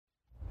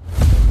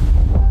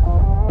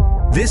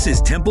This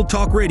is Temple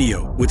Talk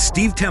Radio with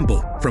Steve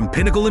Temple from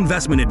Pinnacle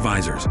Investment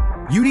Advisors.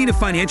 You need a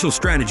financial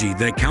strategy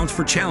that accounts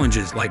for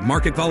challenges like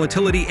market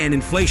volatility and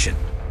inflation,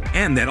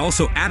 and that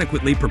also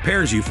adequately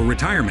prepares you for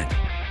retirement.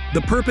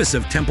 The purpose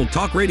of Temple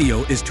Talk Radio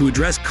is to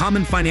address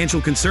common financial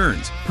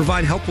concerns,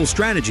 provide helpful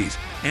strategies,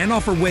 and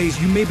offer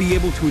ways you may be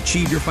able to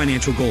achieve your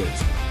financial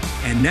goals.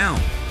 And now,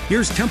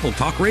 here's Temple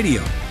Talk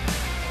Radio.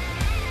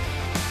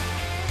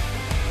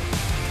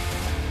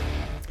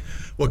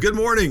 Well, good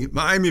morning,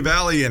 Miami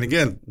Valley, and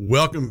again,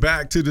 welcome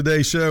back to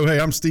today's show. Hey,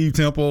 I'm Steve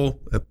Temple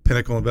at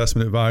Pinnacle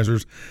Investment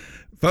Advisors.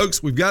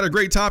 Folks, we've got a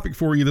great topic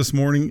for you this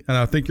morning, and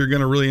I think you're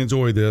going to really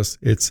enjoy this.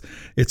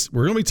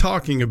 We're going to be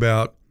talking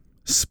about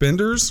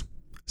spenders,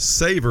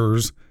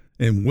 savers,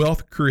 and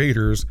wealth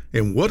creators,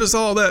 and what does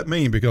all that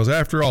mean? Because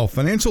after all,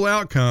 financial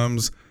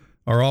outcomes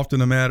are often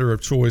a matter of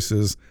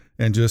choices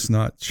and just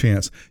not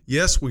chance.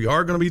 Yes, we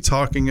are going to be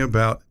talking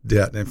about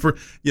debt. And for,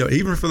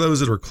 even for those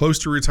that are close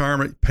to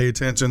retirement, pay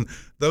attention.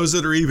 Those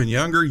that are even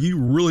younger, you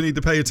really need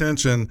to pay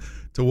attention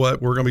to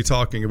what we're going to be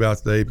talking about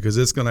today, because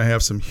it's going to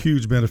have some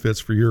huge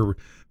benefits for your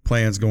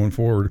plans going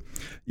forward.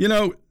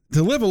 To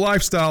live a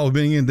lifestyle of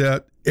being in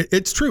debt,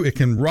 it's true. It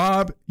can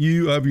rob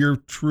you of your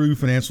true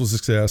financial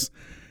success.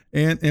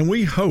 And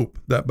we hope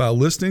that by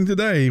listening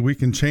today, we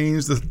can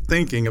change the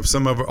thinking of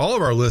all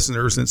of our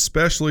listeners, and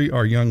especially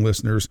our young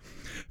listeners.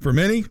 For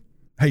many,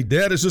 hey,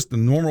 debt is just a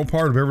normal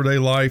part of everyday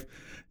life.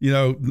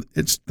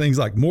 It's things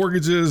like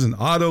mortgages and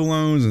auto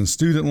loans and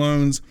student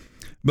loans.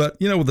 But,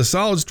 with a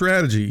solid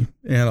strategy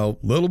and a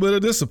little bit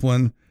of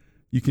discipline,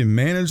 you can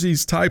manage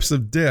these types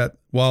of debt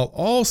while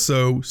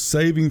also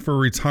saving for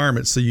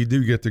retirement, so you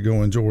do get to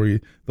go enjoy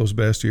those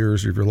best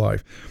years of your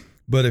life.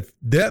 But if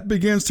debt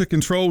begins to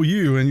control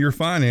you and your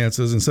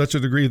finances in such a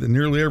degree that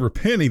nearly every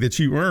penny that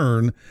you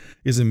earn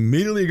is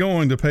immediately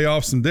going to pay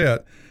off some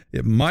debt,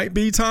 it might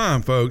be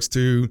time, folks,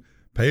 to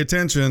pay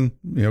attention.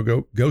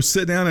 Go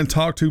sit down and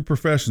talk to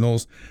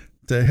professionals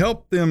to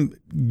help them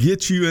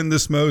get you in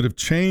this mode of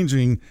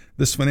changing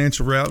this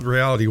financial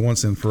reality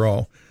once and for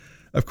all.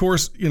 Of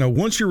course,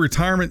 once your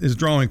retirement is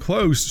drawing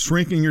close,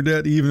 shrinking your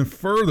debt even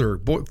further.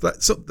 Boy,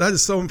 that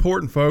is so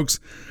important, folks,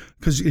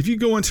 because if you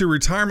go into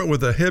retirement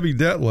with a heavy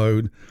debt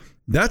load,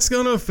 that's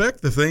going to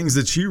affect the things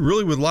that you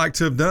really would like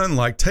to have done,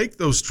 like take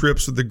those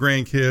trips with the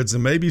grandkids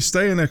and maybe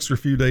stay an extra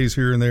few days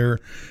here and there.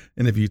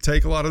 And if you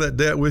take a lot of that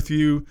debt with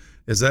you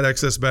as that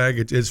excess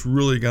baggage, it's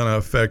really going to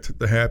affect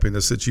the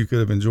happiness that you could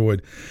have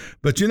enjoyed.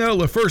 But,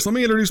 first, let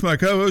me introduce my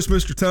co-host,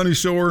 Mr. Tony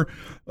Shore.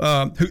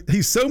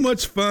 He's so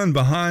much fun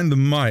behind the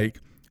mic.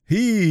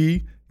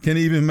 He can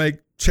even make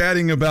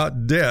chatting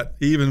about debt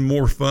even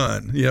more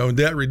fun.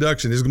 Debt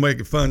reduction is going to make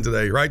it fun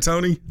today. Right,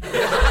 Tony?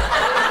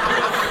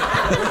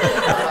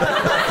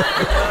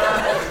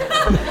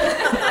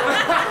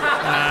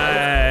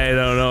 I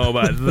don't know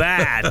about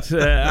that.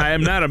 I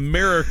am not a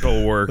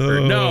miracle worker.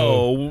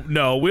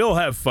 No, we'll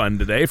have fun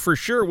today for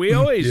sure. We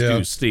always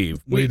do,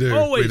 Steve. We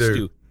always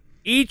do.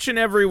 Each and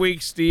every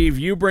week, Steve,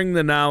 you bring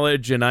the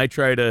knowledge, and I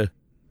try to,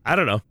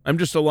 I'm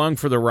just along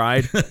for the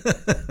ride.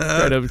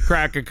 Try to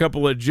crack a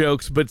couple of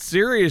jokes. But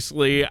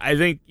seriously, I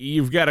think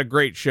you've got a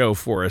great show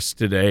for us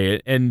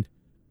today. And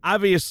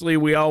obviously,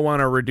 we all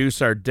want to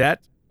reduce our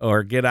debt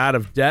or get out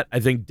of debt. I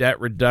think debt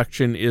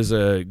reduction is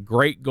a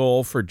great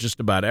goal for just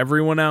about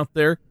everyone out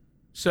there.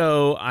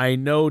 So I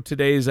know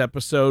today's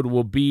episode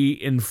will be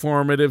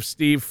informative.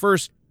 Steve,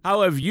 first,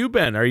 how have you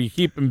been? Are you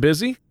keeping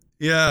busy?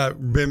 Yeah,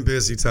 been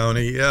busy,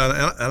 Tony.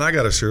 Yeah, and I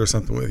got to share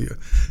something with you.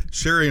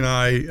 Sherry and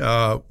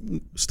I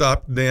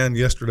stopped Dan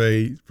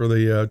yesterday for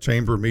the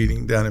chamber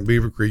meeting down in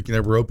Beaver Creek.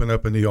 We're opening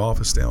up a new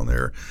office down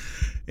there.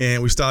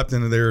 And we stopped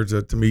in there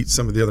to meet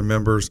some of the other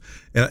members.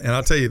 And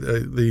I'll tell you,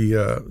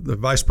 the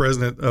vice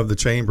president of the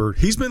chamber,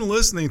 he's been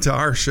listening to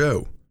our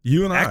show,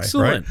 you and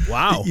Excellent. Right?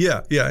 Wow.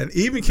 Yeah. And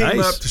even came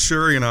up to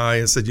Sherry and I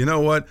and said, you know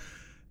what?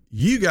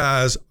 You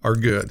guys are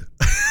good.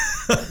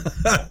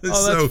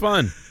 That's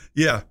fun.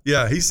 Yeah.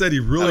 He said he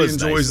really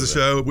enjoys the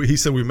show. He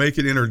said we make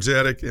it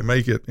energetic and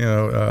make it,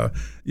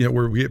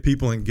 where we get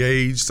people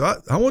engaged. So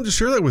I wanted to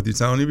share that with you,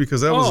 Tony, because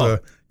that was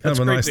a kind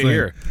of a nice thing.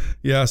 Hear.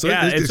 Yeah. So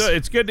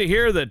it's good to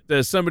hear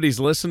that somebody's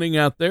listening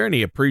out there and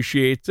he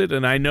appreciates it.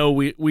 And I know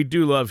we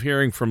do love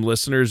hearing from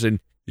listeners,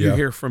 and you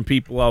hear from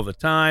people all the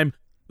time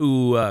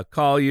who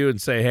call you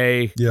and say,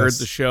 hey, heard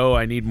the show.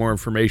 I need more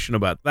information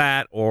about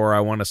that, or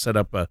I want to set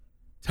up a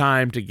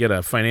time to get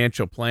a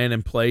financial plan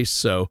in place.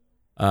 So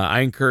I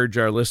encourage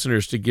our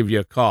listeners to give you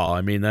a call.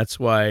 I mean, that's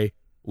why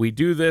we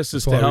do this,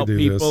 is to help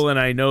people. And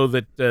I know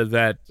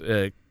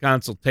that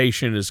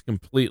consultation is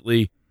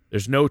completely,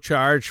 there's no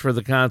charge for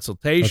the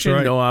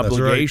consultation, no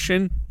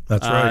obligation.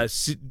 That's right.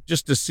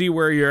 Just to see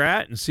where you're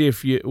at and see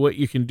what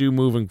you can do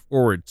moving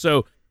forward.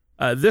 So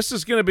this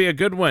is going to be a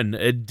good one.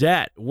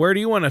 Debt. Where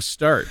do you want to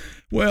start?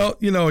 Well,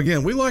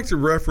 again, we like to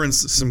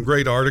reference some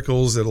great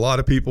articles that a lot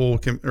of people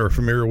are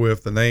familiar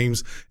with, the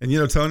names.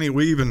 And, Tony,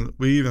 we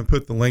even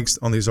put the links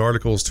on these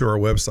articles to our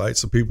website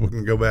so people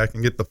can go back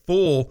and get the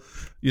full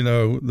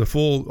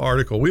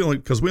article. We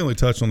only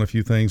touched on a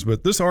few things,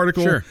 but this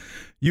article, sure.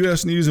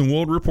 U.S. News and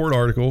World Report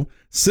article,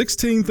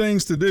 16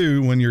 things to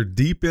do when you're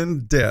deep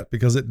in debt,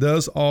 because it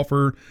does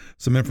offer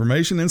some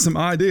information and some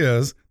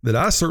ideas that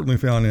I certainly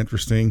found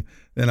interesting,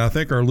 and I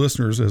think our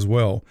listeners as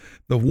well.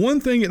 The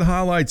one thing it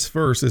highlights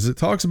first is it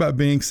talks about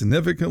being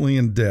significantly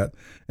in debt,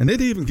 and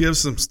it even gives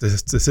some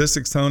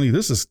statistics, Tony.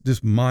 This is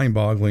just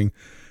mind-boggling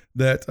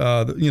that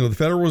the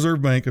Federal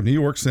Reserve Bank of New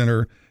York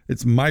Center,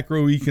 its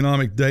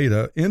microeconomic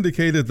data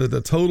indicated that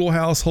the total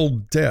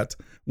household debt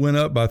went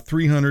up by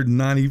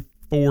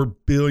 $394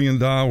 billion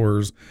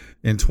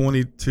in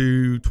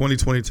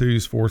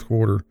 2022's fourth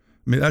quarter.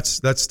 I mean,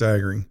 that's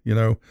staggering.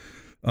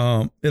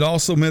 It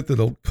also meant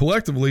that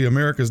collectively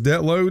America's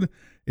debt load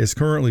is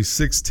currently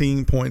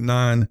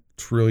 $16.9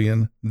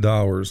 trillion.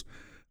 And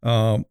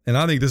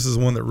I think this is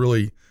one that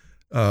really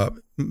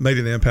made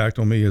an impact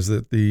on me, is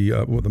that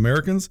with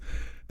Americans,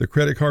 the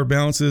credit card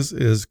balances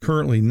is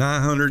currently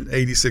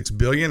 $986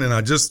 billion. And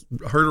I just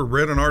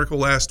read an article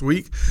last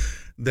week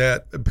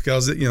that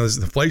because as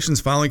inflation's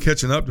finally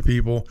catching up to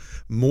people,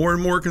 more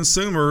and more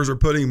consumers are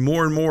putting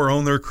more and more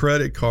on their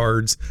credit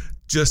cards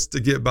just to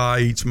get by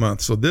each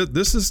month. So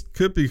this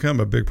could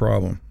become a big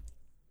problem.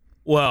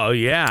 Well,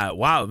 yeah.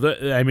 Wow.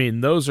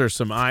 Those are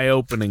some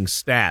eye-opening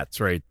stats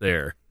right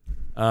there.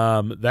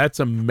 That's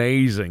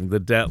amazing, the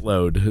debt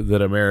load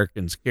that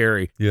Americans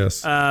carry.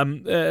 Yes.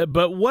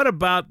 But what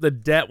about the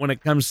debt when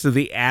it comes to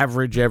the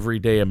average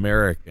everyday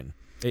American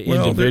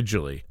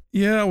individually?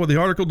 Well, the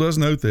article does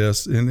note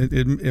this, and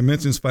it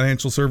mentions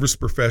financial service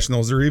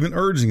professionals. They're even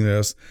urging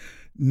this.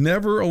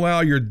 Never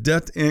allow your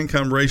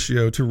debt-to-income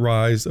ratio to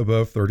rise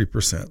above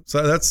 30%.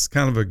 So that's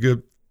kind of a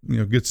good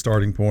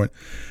starting point.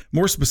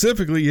 More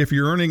specifically, if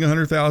you're earning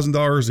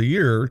 $100,000 a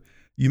year,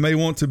 you may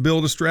want to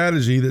build a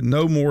strategy that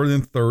no more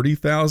than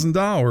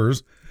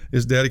 $30,000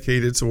 is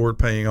dedicated toward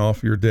paying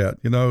off your debt.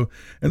 And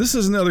this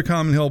is another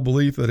common held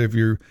belief that if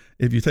you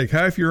take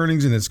half your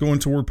earnings and it's going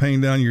toward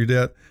paying down your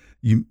debt,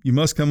 you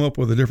must come up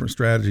with a different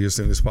strategy as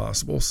soon as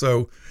possible.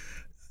 So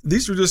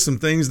these are just some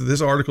things that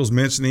this article is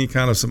mentioning,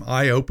 kind of some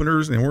eye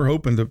openers, and we're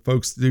hoping that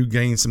folks do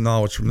gain some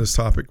knowledge from this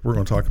topic we're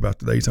going to talk about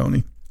today,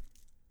 Tony.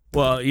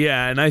 Well,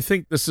 yeah, and I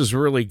think this is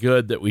really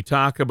good that we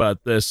talk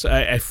about this.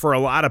 For a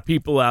lot of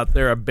people out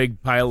there, a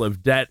big pile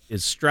of debt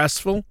is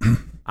stressful.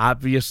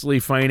 Obviously,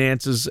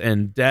 finances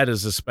and debt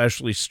is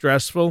especially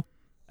stressful,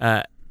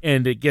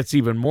 and it gets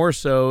even more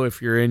so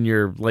if you're in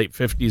your late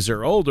 50s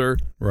or older.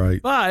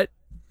 Right. But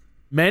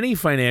many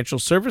financial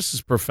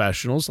services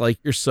professionals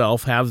like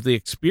yourself have the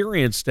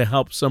experience to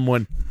help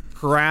someone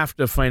craft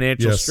a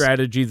financial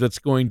strategy that's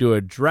going to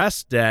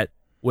address debt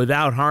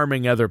without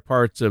harming other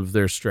parts of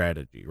their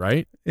strategy,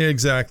 right?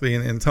 Exactly.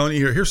 And Tony,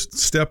 here's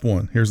step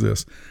one. Here's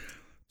this.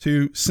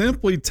 To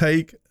simply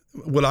take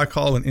what I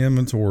call an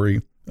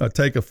inventory,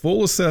 take a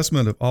full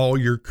assessment of all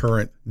your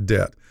current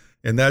debt.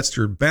 And that's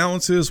your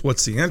balances,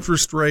 what's the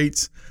interest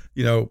rates,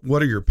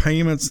 what are your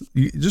payments?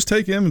 You just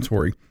take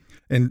inventory.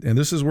 And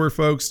this is where,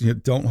 folks,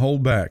 don't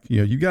hold back.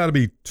 You got to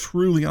be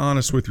truly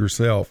honest with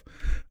yourself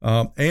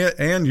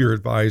and your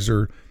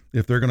advisor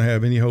if they're going to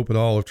have any hope at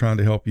all of trying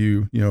to help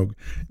you,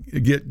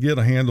 get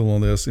a handle on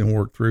this and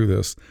work through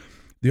this.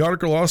 The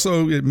article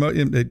also,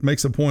 it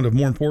makes a point of,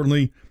 more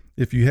importantly,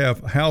 if you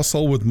have a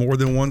household with more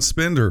than one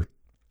spender,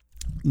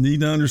 you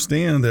need to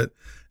understand that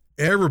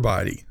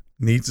everybody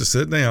needs to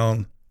sit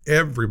down,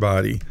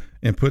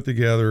 and put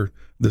together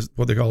this,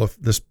 what they call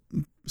this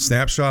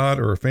snapshot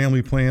or a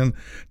family plan,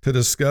 to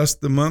discuss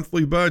the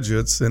monthly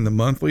budgets and the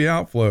monthly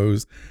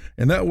outflows.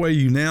 And that way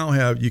you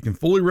can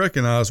fully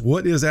recognize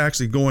what is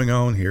actually going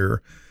on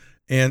here.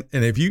 And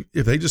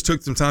if they just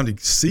took some time to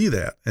see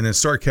that and then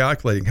start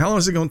calculating how long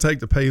is it going to take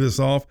to pay this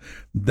off,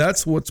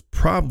 that's what's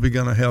probably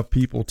going to help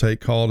people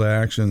take call to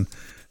action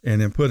and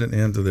then put an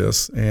end to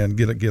this and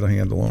get a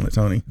handle on it,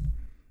 Tony.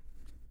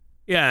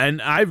 Yeah,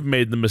 and I've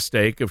made the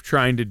mistake of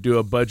trying to do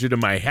a budget in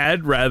my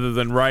head rather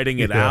than writing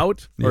it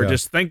out or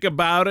just think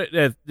about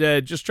it.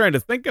 Just trying to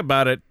think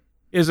about it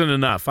isn't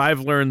enough.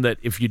 I've learned that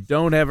if you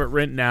don't have it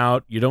written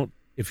out,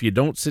 if you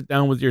don't sit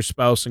down with your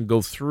spouse and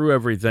go through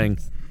everything,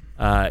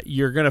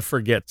 you're going to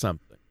forget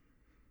something.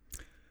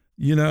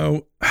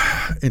 And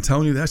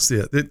Tony, that's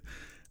it.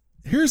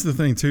 Here's the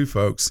thing too,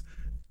 folks.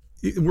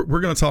 We're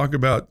going to talk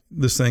about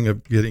this thing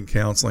of getting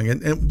counseling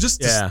and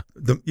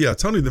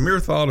Tony, the mere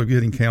thought of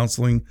getting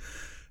counseling,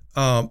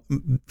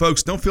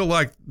 folks, don't feel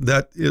like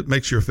that it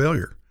makes you a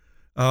failure.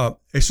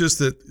 It's just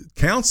that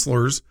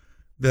counselors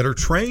that are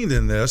trained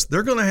in this,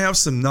 they're going to have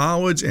some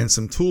knowledge and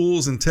some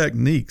tools and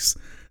techniques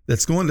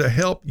that's going to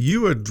help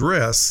you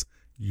address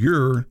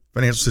your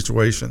financial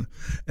situation,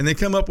 and they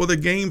come up with a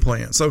game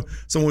plan. So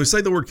when we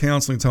say the word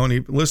counseling, Tony,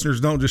 listeners,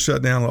 don't just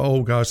shut down.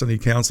 Oh gosh, I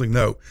need counseling.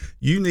 No,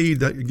 you need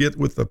to get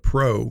with the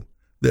pro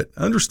that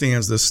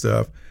understands this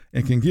stuff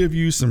and can give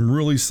you some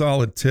really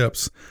solid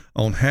tips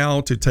on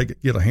how to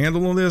get a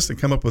handle on this and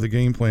come up with a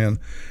game plan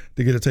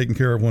to get it taken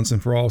care of once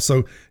and for all.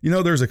 So,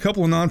 there's a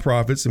couple of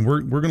nonprofits, and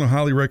we're going to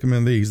highly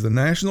recommend these. The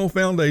National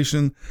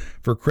Foundation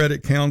for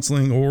Credit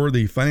Counseling, or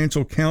the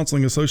Financial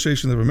Counseling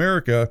Association of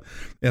America,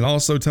 and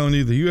also,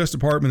 Tony, the U.S.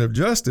 Department of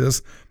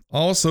Justice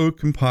also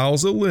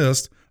compiles a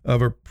list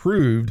of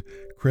approved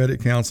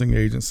credit counseling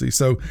agencies.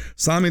 So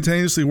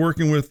simultaneously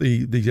working with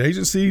the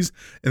agencies,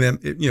 and then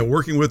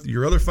working with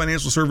your other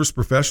financial service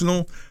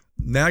professional,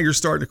 now you're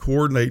starting to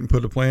coordinate and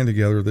put a plan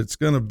together that's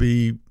going to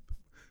be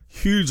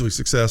hugely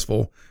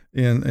successful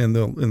in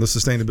the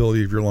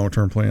sustainability of your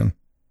long-term plan.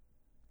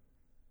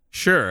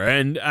 Sure,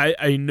 and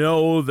I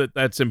know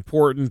that's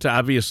important.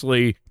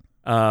 Obviously,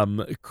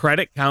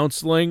 credit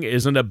counseling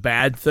isn't a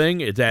bad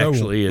thing. It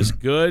actually is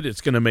good.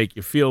 It's going to make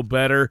you feel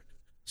better.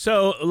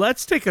 So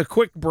let's take a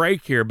quick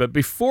break here. But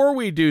before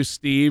we do,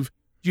 Steve,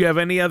 do you have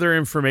any other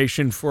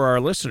information for our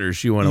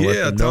listeners you want to let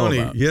them know Tony,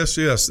 about? Yes.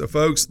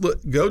 Folks, look,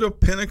 go to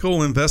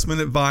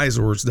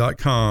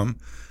pinnacleinvestmentadvisors.com.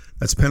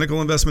 That's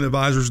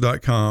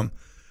pinnacleinvestmentadvisors.com.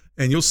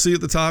 And you'll see at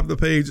the top of the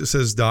page, it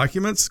says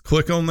documents.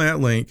 Click on that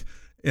link,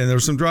 and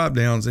there's some drop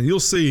downs, and you'll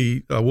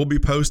see we'll be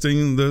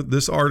posting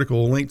this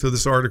article, a link to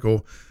this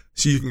article,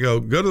 so you can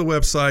go to the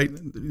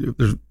website.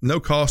 There's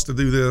no cost to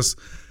do this.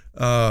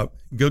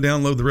 Go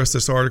download the rest of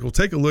this article,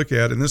 take a look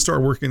at it, and then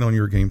start working on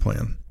your game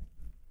plan.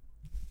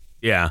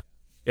 Yeah,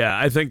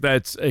 I think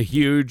that's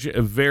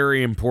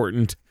very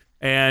important.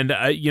 And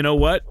you know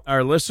what?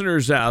 Our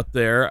listeners out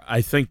there,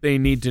 I think they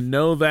need to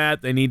know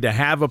that. They need to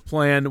have a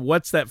plan.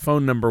 What's that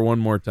phone number one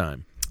more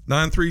time?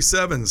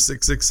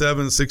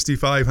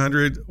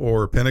 937-667-6500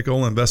 or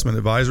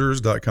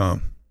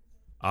pinnacleinvestmentadvisors.com.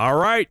 All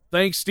right.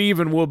 Thanks, Steve,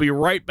 and we'll be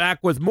right back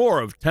with more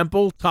of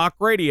Temple Talk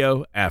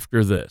Radio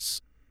after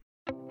this.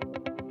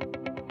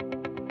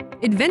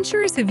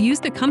 Adventurers have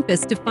used a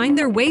compass to find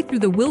their way through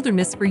the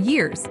wilderness for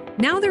years.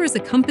 Now there is a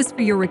compass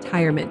for your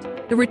retirement.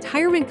 The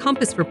Retirement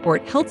Compass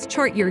Report helps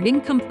chart your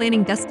income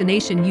planning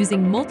destination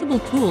using multiple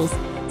tools,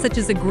 such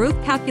as a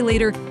growth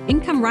calculator,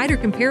 income rider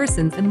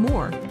comparisons, and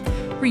more.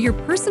 For your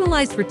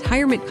personalized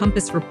Retirement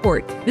Compass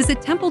Report,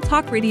 visit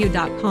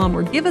TempleTalkRadio.com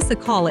or give us a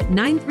call at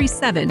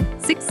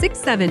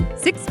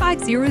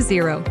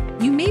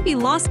 937-667-6500. You may be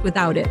lost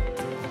without it.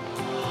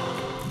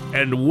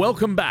 And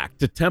welcome back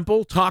to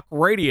Temple Talk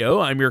Radio.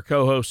 I'm your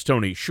co-host,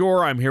 Tony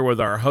Shore. I'm here with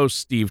our host,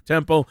 Steve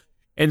Temple.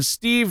 And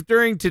Steve,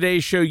 during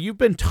today's show, you've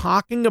been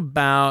talking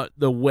about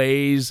the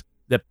ways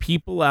that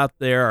people out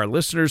there, our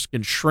listeners,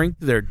 can shrink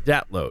their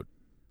debt load,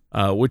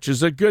 which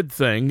is a good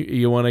thing.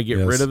 You want to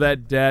get rid of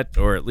that debt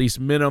or at least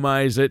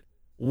minimize it.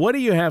 What do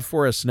you have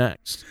for us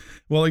next?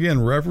 Well, again,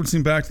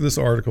 referencing back to this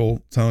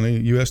article, Tony,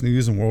 U.S.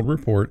 News and World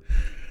Report,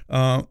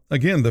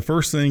 again, the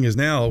first thing is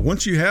now,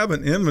 once you have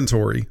an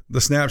inventory,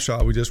 the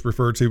snapshot we just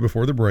referred to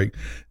before the break,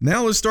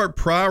 now let's start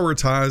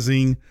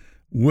prioritizing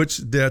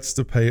which debts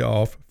to pay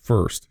off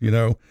first.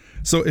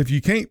 So if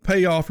you can't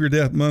pay off your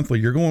debt monthly,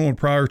 you're going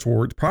to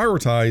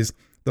prioritize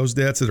those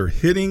debts that are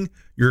hitting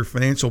your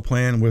financial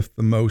plan with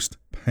the most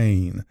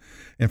pain.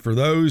 And for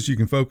those, you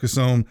can focus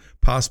on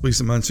possibly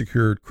some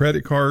unsecured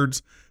credit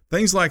cards,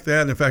 things like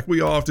that. In fact,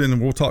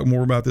 and we'll talk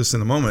more about this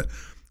in a moment,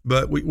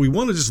 but we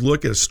want to just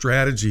look at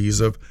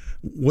strategies of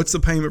what's the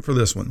payment for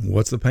this one?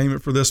 What's the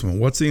payment for this one?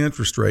 What's the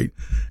interest rate?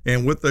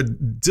 And with a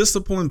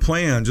disciplined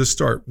plan, just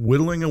start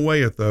whittling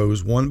away at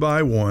those one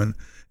by one.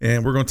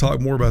 And we're going to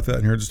talk more about that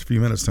in here in just a few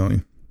minutes,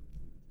 Tony.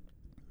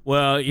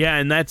 Well, yeah,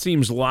 and that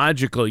seems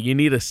logical. You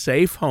need a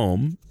safe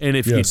home. And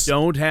if you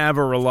don't have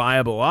a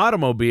reliable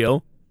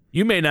automobile,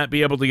 you may not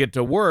be able to get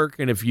to work.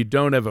 And if you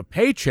don't have a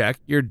paycheck,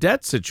 your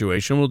debt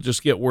situation will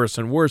just get worse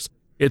and worse.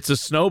 It's a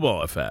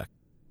snowball effect.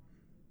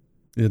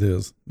 It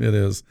is. And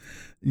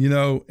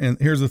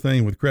here's the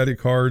thing with credit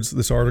cards,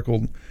 this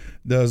article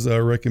does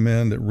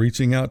recommend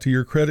reaching out to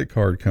your credit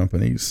card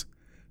companies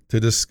to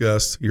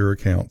discuss your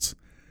accounts.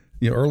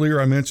 Earlier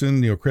I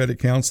mentioned, credit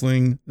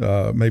counseling,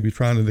 maybe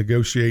trying to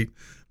negotiate,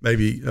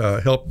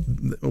 help.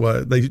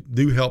 Well, they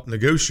do help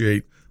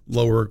negotiate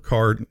lower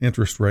card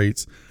interest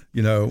rates,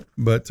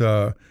 but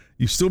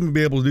you still may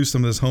be able to do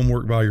some of this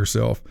homework by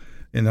yourself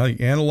and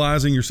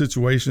analyzing your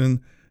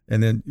situation.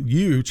 And then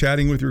you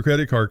chatting with your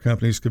credit card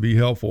companies could be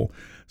helpful.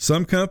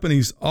 Some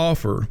companies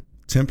offer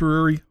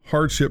temporary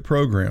hardship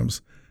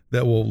programs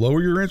that will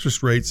lower your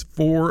interest rates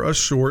for a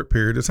short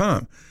period of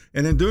time.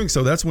 And in doing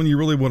so, that's when you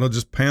really want to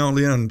just pound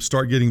in and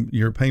start getting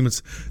your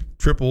payments,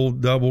 triple,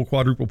 double,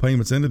 quadruple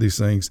payments into these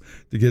things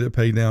to get it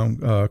paid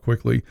down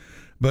quickly.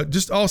 But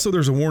just also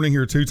there's a warning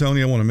here too,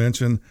 Tony, I want to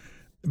mention.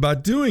 By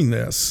doing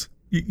this,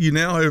 you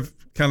now have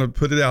kind of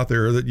put it out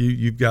there that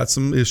you've got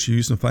some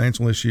issues, some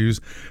financial issues.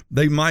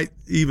 They might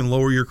even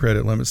lower your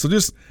credit limit.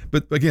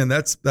 But again,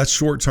 that's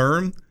short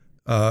term.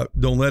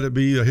 Don't let it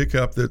be a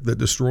hiccup that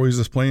destroys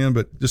this plan,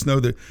 but just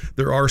know that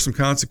there are some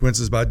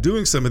consequences by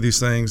doing some of these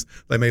things.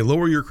 They may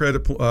lower your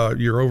credit,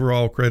 your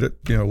overall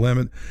credit,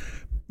 limit,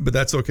 but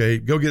that's okay.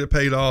 Go get it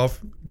paid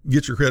off,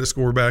 get your credit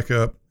score back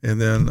up,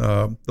 and then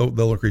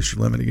they'll increase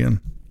your limit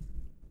again.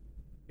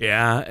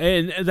 Yeah,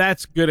 and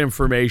that's good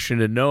information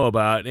to know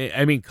about.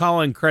 I mean,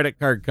 calling credit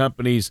card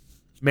companies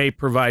may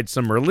provide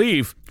some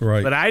relief,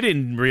 right? But I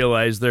didn't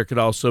realize there could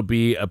also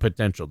be a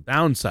potential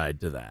downside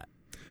to that.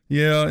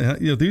 Yeah,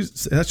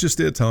 that's just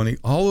it, Tony.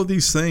 All of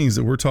these things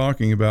that we're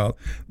talking about,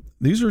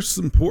 these are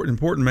some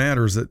important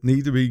matters that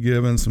need to be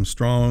given some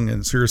strong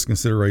and serious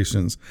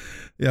considerations.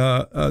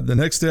 The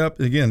next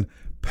step, again,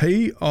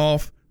 pay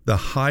off the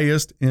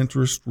highest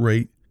interest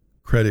rate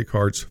credit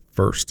cards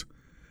first.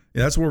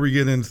 And that's where we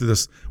get into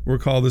this. We'll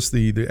call this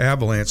the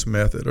avalanche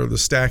method or the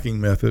stacking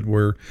method,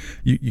 where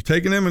you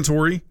take an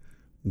inventory.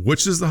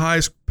 Which is the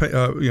highest,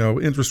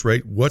 interest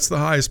rate? What's the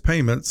highest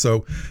payment?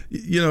 So,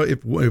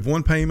 if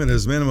one payment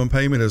is minimum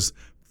payment is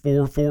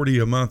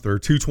 $440 a month or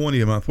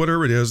 $220 a month,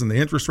 whatever it is, and the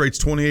interest rate's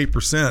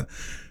 28%.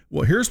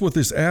 Well, here's what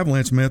this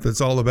avalanche method's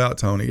all about,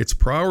 Tony. It's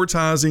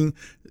prioritizing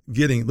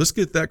let's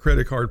get that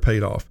credit card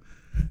paid off.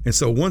 And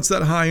so once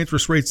that high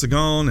interest rate's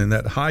gone and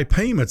that high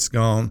payment's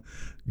gone,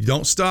 you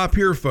don't stop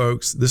here,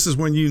 folks. This is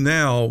when you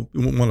now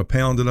want to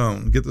pound it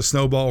on, get the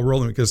snowball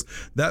rolling, because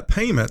that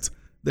payment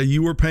that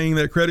you were paying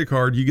that credit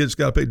card, you just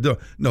got to pay.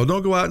 No,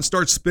 don't go out and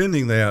start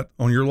spending that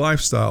on your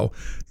lifestyle.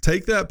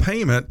 Take that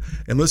payment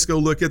and let's go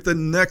look at the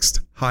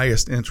next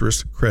highest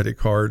interest credit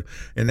card.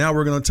 And now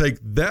we're going to take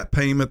that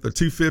payment, the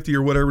 $250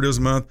 or whatever it is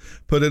a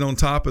month, put it on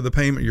top of the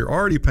payment you're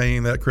already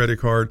paying that credit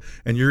card,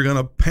 and you're going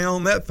to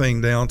pound that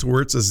thing down to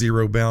where it's a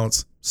zero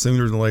balance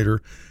sooner than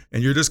later.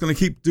 And you're just going to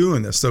keep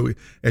doing this. So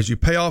as you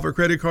pay off a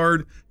credit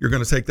card, you're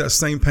going to take that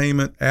same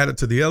payment, add it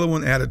to the other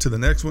one, add it to the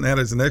next one, add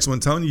it to the next one.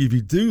 I'm telling you, if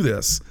you do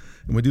this,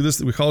 and we do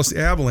this, we call this the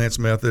avalanche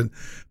method,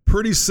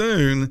 pretty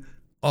soon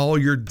all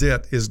your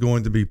debt is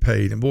going to be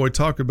paid. And boy,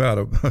 talk about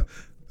a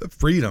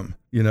freedom,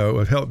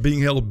 of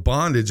being held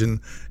bondage and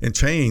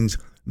chains.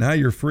 Now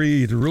you're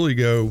free to really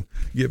go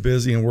get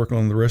busy and work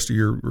on the rest of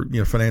your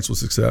financial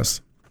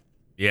success.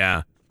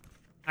 Yeah.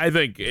 I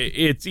think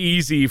it's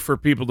easy for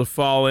people to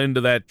fall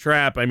into that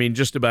trap. I mean,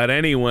 just about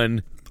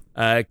anyone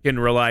can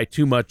rely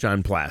too much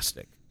on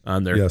plastic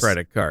on their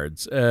credit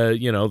cards.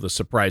 The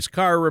surprise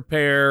car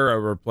repair, a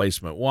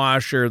replacement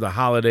washer, the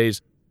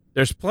holidays.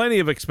 There's plenty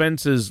of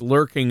expenses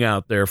lurking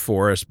out there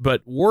for us,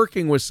 but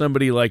working with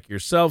somebody like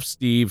yourself,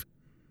 Steve,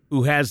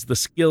 who has the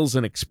skills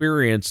and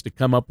experience to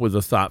come up with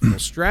a thoughtful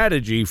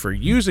strategy for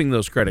using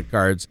those credit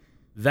cards,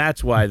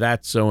 that's why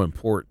that's so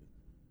important.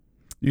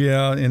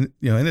 Yeah, and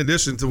in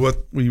addition to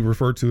what we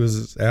refer to as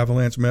this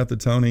avalanche method,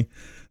 Tony,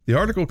 the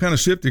article kind of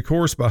shifted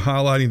course by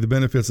highlighting the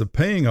benefits of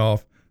paying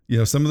off,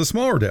 some of the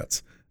smaller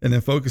debts, and then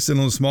focusing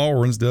on the smaller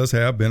ones does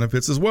have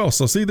benefits as well.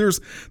 So see, there's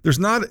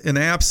not an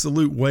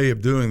absolute way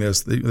of doing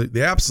this.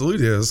 The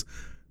absolute is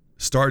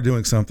start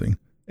doing something,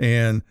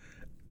 and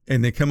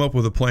then come up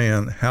with a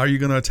plan. How are you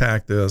going to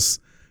attack this,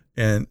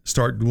 and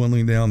start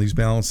dwindling down these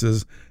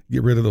balances,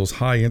 get rid of those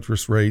high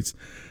interest rates.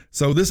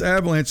 So this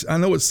avalanche, I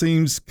know it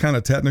seems kind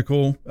of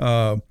technical,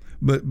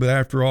 but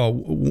after all,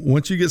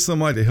 once you get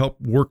somebody to help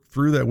work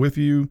through that with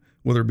you,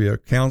 whether it be a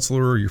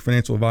counselor or your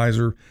financial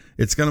advisor,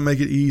 it's going to make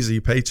it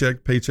easy.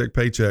 Paycheck, paycheck,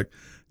 paycheck.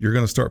 You're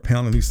going to start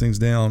pounding these things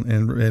down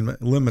and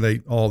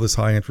eliminate all this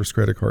high interest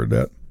credit card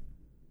debt.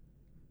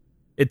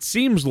 It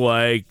seems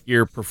like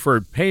your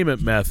preferred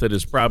payment method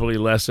is probably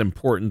less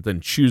important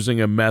than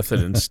choosing a method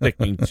and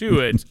sticking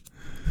to it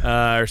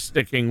or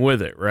sticking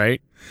with it,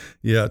 right?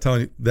 Yeah,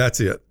 Tony,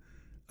 that's it.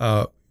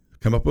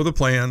 Come up with a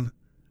plan,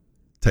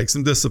 take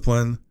some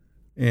discipline,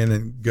 and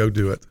then go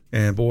do it.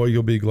 And boy,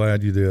 you'll be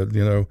glad you did,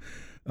 and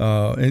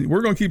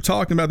we're going to keep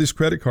talking about these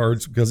credit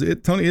cards because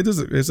Tony,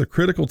 it's a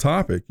critical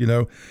topic.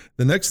 The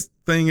next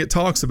thing it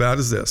talks about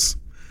is this,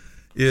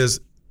 if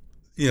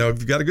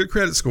you've got a good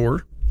credit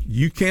score,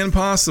 you can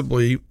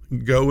possibly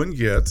go and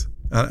get,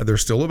 they're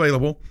still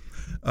available,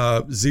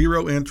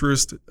 zero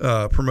interest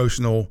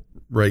promotional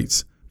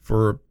rates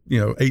for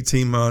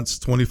 18 months,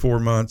 24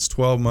 months,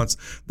 12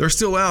 months. They're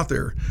still out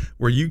there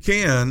where you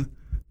can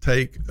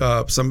take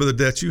some of the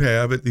debt you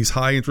have at these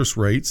high interest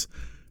rates,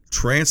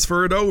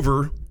 transfer it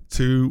over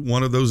to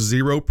one of those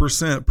 0%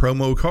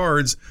 promo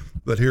cards.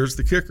 But here's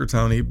the kicker,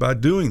 Tony, by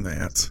doing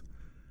that,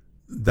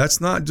 that's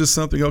not just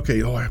something, I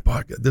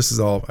got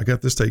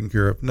this taken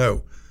care of.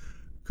 No,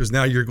 because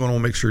now you're going to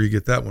make sure you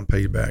get that one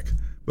paid back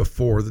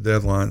before the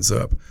deadline's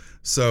up.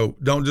 So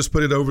don't just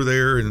put it over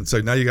there and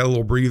say, now you got a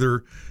little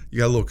breather, you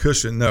got a little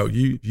cushion. No,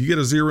 you get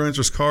a zero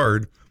interest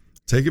card,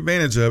 take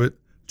advantage of it,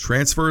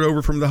 transfer it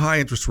over from the high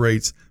interest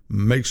rates,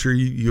 make sure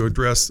you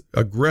address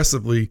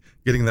aggressively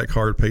getting that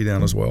card paid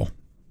down as well.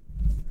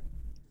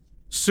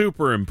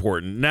 Super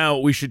important. Now,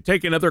 we should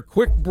take another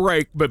quick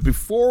break, but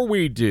before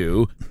we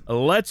do,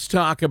 let's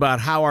talk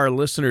about how our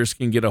listeners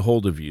can get a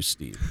hold of you,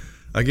 Steve.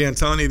 Again,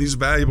 Tony, these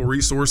valuable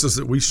resources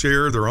that we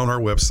share, they're on our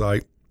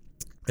website.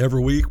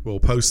 Every week, we'll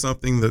post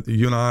something that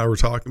you and I were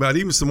talking about,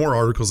 even some more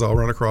articles I'll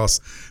run across.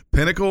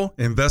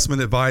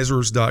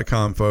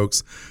 PinnacleInvestmentAdvisors.com,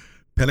 folks.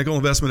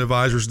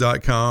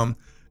 PinnacleInvestmentAdvisors.com.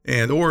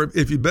 Or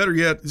if you better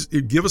yet,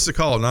 give us a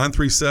call,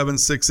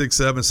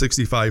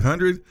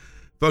 937-667-6500.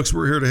 Folks,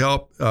 we're here to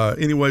help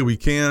any way we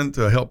can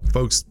to help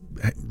folks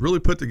really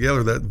put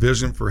together that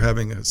vision for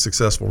having a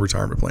successful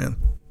retirement plan.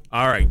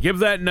 All right. Give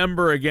that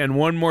number again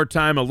one more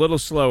time, a little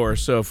slower,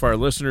 so if our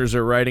listeners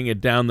are writing it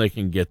down, they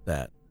can get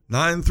that.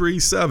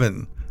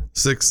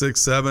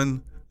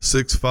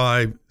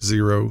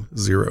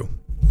 937-667-6500.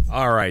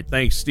 All right.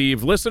 Thanks,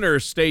 Steve.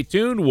 Listeners, stay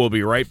tuned. We'll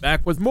be right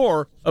back with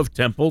more of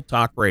Temple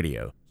Talk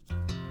Radio.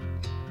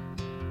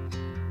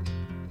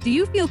 Do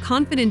you feel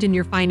confident in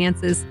your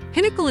finances?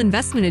 Pinnacle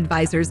Investment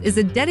Advisors is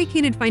a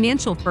dedicated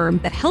financial firm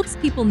that helps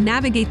people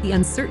navigate the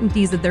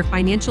uncertainties of their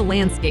financial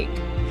landscape.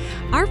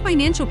 Our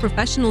financial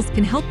professionals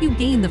can help you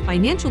gain the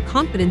financial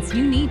confidence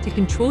you need to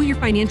control your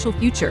financial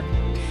future.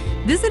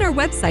 Visit our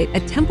website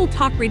at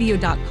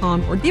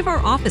templetalkradio.com or give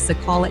our office a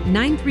call at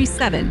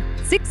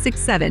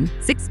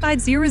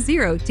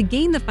 937-667-6500 to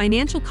gain the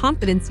financial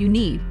confidence you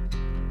need.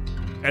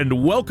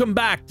 And welcome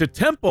back to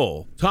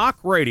Temple Talk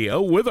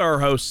Radio with our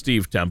host,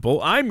 Steve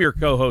Temple. I'm your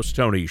co-host,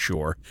 Tony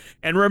Shore.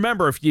 And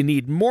remember, if you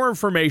need more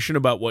information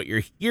about what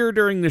you're hear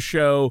during the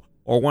show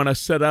or want to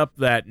set up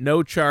that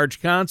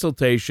no-charge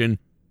consultation,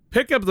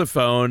 pick up the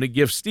phone and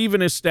give Steve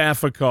and his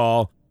staff a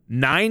call,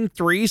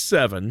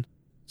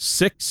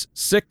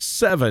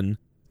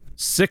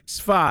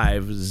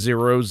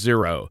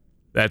 937-667-6500.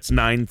 That's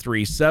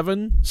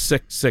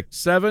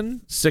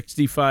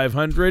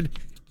 937-667-6500.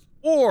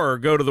 Or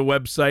go to the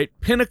website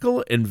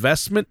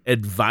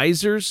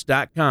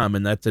pinnacleinvestmentadvisors.com,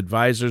 and that's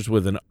advisors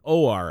with an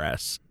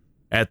O-R-S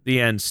at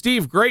the end.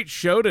 Steve, great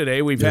show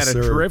today. We've had a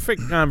terrific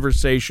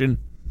conversation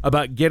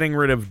about getting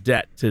rid of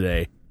debt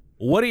today.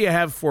 What do you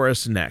have for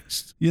us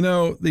next? You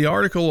know, the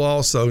article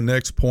also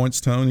next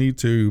points, Tony,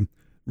 to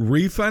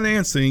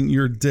refinancing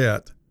your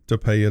debt to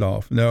pay it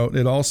off. Now,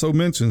 it also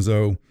mentions,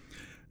 though,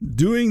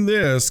 doing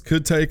this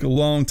could take a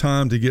long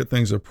time to get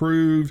things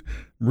approved.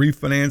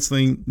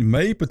 Refinancing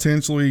may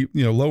potentially,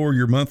 lower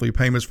your monthly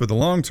payments for the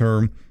long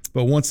term.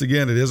 But once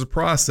again, it is a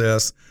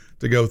process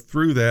to go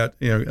through that,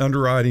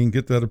 underwriting,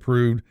 get that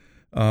approved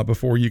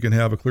before you can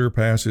have a clear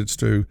passage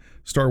to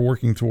start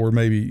working toward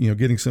maybe,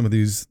 getting some of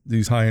these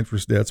high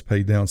interest debts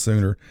paid down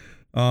sooner.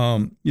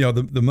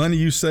 The money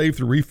you save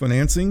through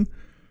refinancing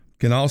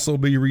can also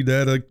be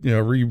redirected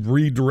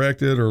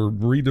or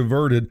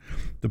rediverted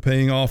to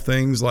paying off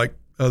things like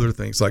other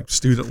things like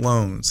student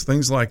loans,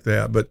 things like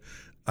that. But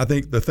I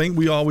think the thing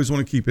we always want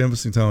to keep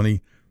emphasizing,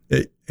 Tony,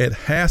 it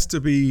has to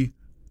be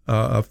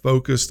a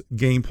focused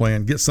game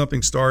plan. Get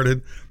something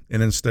started and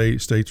then stay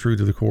true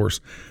to the course.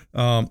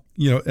 And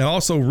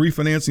also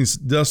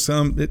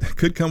refinancing it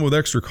could come with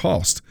extra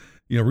cost.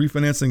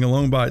 Refinancing a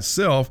loan by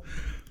itself,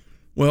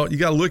 well, you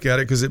got to look at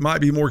it because it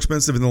might be more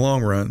expensive in the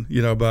long run,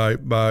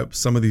 by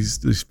some of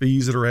these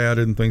fees that are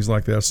added and things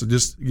like that. So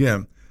just,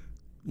 again,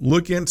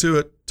 look into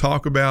it,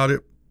 talk about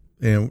it,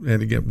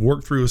 and again,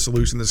 work through a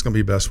solution that's going to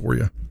be best for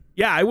you.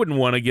 Yeah, I wouldn't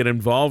want to get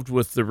involved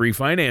with the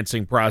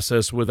refinancing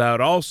process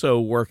without also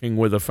working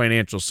with a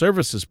financial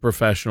services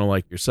professional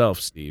like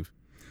yourself, Steve.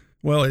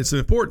 Well, it's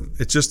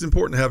important. It's just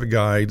important to have a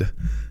guide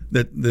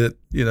that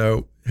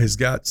has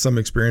got some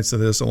experience in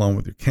this, along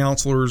with your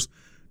counselors,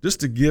 just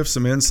to give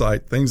some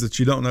insight, things that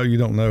you don't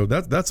know.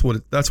 That's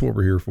what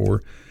we're here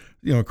for.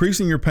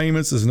 Increasing your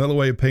payments is another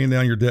way of paying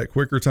down your debt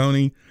quicker,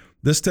 Tony.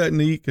 This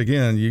technique,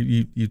 again,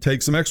 you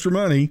take some extra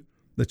money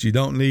that you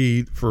don't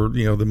need for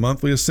the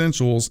monthly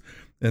essentials.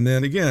 And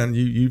then again,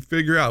 you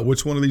figure out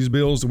which one of these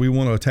bills do we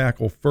want to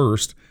tackle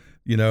first,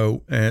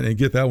 and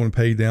get that one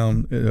paid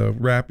down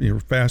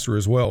faster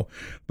as well.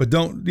 But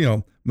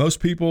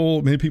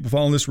many people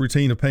follow this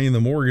routine of paying the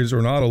mortgage or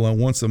an auto loan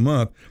once a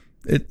month.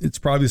 It's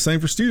probably the same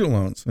for student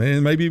loans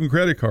and maybe even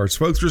credit cards.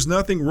 Folks, there's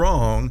nothing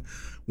wrong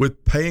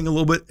with paying a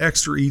little bit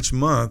extra each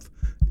month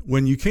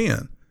when you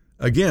can.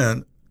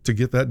 Again, to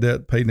get that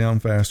debt paid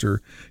down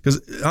faster. Because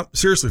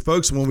seriously,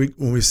 folks, when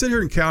we sit here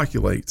and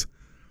calculate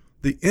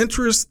the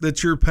interest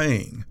that you're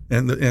paying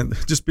and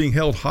just being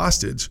held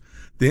hostage,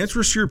 the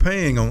interest you're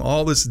paying on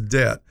all this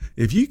debt,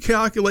 if you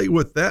calculate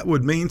what that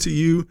would mean to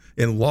you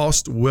in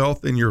lost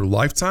wealth in your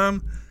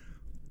lifetime,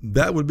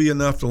 that would be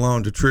enough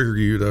alone to trigger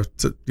you to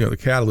the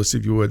catalyst,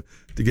 if you would,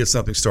 to get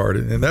something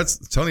started. And that's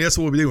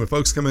what we do when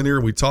folks come in here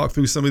and we talk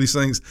through some of these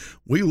things.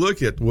 We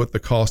look at what the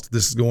cost of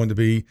this is going to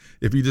be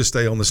if you just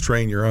stay on this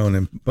train your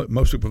own. But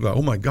most people go,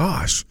 oh my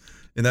gosh.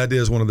 And that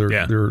is one of their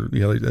a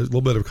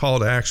little bit of call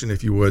to action,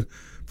 if you would,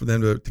 for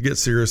them to get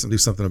serious and do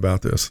something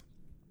about this.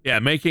 Yeah,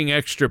 making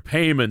extra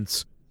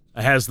payments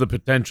has the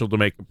potential to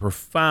make a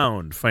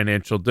profound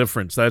financial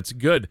difference. That's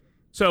good.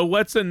 So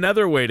what's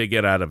another way to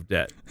get out of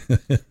debt?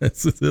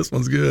 This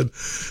one's good.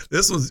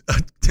 This one's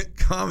a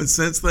common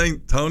sense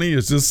thing, Tony,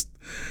 is just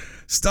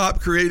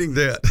stop creating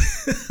debt.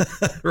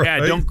 Right? Yeah,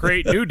 don't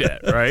create new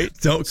debt, right?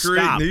 Don't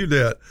create new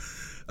debt.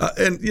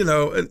 And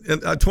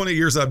 20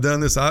 years I've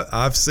done this,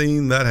 I've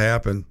seen that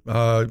happen.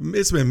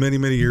 It's been many,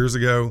 many years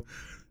ago.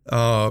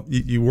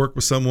 You work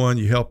with someone,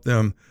 you help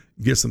them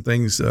get some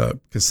things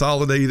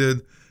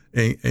consolidated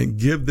and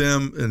give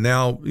them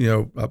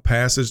a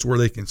passage where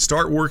they can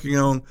start working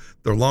on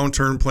their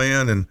long-term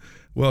plan. And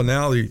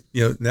now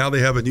they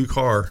have a new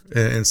car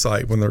in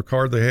sight when their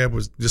car they had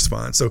was just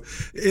fine. So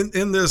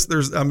in this,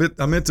 I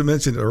meant to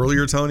mention it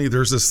earlier, Tony,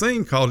 there's this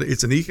thing called,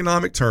 it's an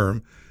economic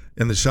term,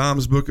 in the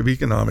Sham's Book of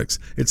Economics.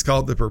 It's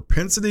called The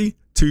Propensity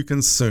to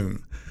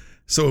Consume.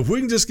 So if we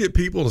can just get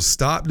people to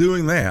stop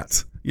doing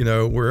that,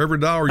 where every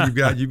dollar you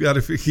got to, you got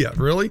a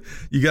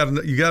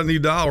new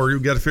dollar,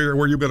 you've got to figure out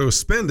where you've got to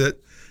spend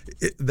it.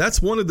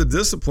 That's one of the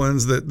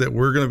disciplines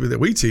that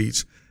we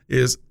teach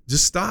is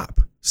just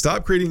stop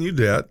creating new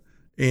debt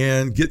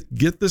and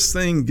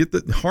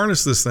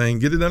harness this thing,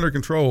 get it under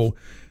control.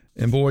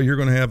 And boy, you're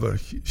going to have a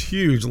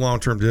huge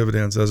long-term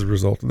dividends as a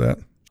result of that.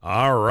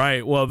 All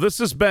right. Well, this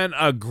has been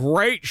a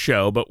great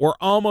show, but we're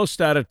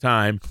almost out of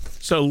time.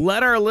 So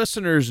let our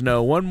listeners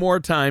know one more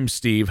time,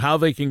 Steve, how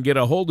they can get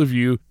a hold of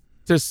you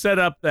to set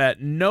up that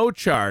no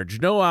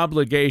charge, no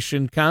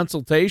obligation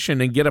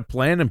consultation and get a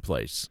plan in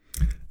place.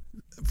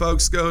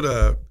 Folks, go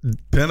to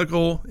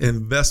Pinnacle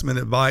Investment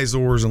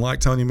Advisors, and like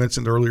Tony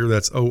mentioned earlier,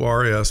 that's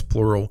ORS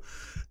plural.com,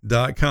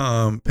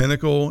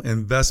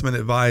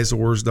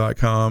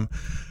 PinnacleInvestmentAdvisors.com.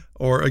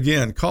 Or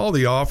again, call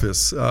the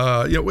office. From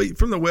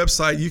the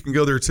website, you can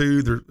go there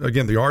too.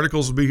 The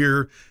articles will be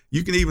here.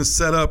 You can even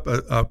set up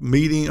a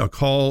meeting, a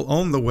call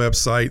on the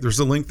website. There's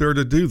a link there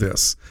to do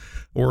this.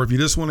 Or if you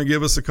just want to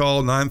give us a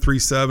call,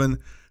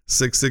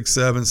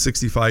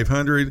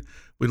 937-667-6500.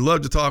 We'd love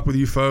to talk with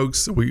you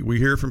folks. We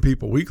hear from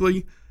people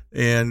weekly.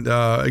 And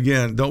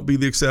again, don't be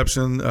the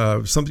exception.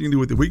 Something you can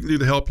do that we can do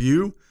to help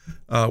you.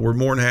 We're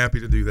more than happy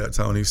to do that,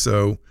 Tony.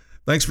 So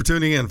thanks for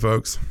tuning in,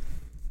 folks.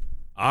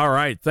 All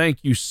right. Thank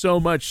you so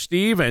much,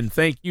 Steve. And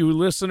thank you,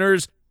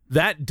 listeners.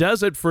 That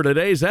does it for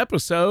today's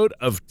episode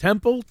of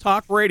Temple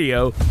Talk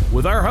Radio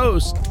with our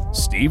host,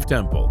 Steve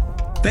Temple.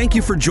 Thank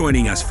you for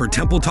joining us for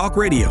Temple Talk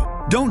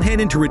Radio. Don't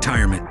head into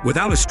retirement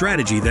without a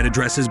strategy that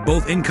addresses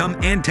both income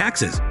and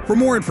taxes. For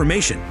more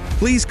information,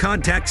 please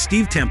contact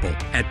Steve Temple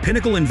at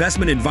Pinnacle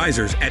Investment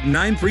Advisors at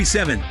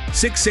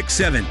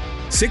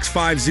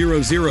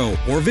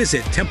 937-667-6500 or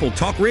visit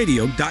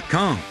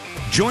TempleTalkRadio.com.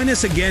 Join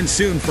us again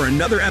soon for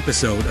another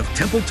episode of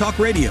Temple Talk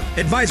Radio.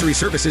 Advisory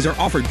services are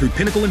offered through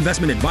Pinnacle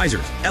Investment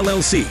Advisors,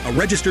 LLC, a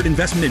registered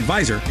investment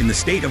advisor in the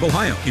state of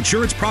Ohio.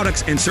 Insurance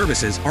products and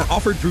services are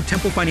offered through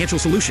Temple Financial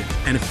Solutions,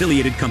 an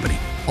affiliated company.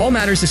 All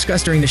matters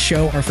discussed during the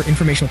show are for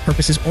informational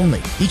purposes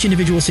only. Each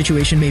individual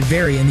situation may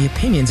vary, and the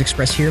opinions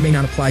expressed here may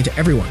not apply to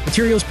everyone.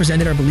 Materials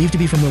presented are believed to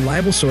be from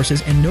reliable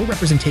sources, and no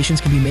representations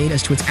can be made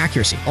as to its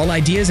accuracy. All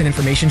ideas and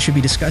information should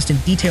be discussed in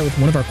detail with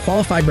one of our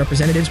qualified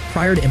representatives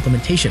prior to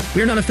implementation.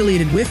 We are not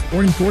affiliated with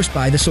or endorsed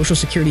by the Social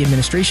Security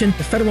Administration,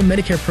 the Federal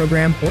Medicare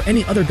Program, or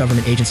any other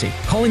government agency.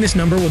 Calling this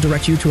number will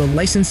direct you to a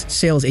licensed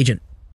sales agent.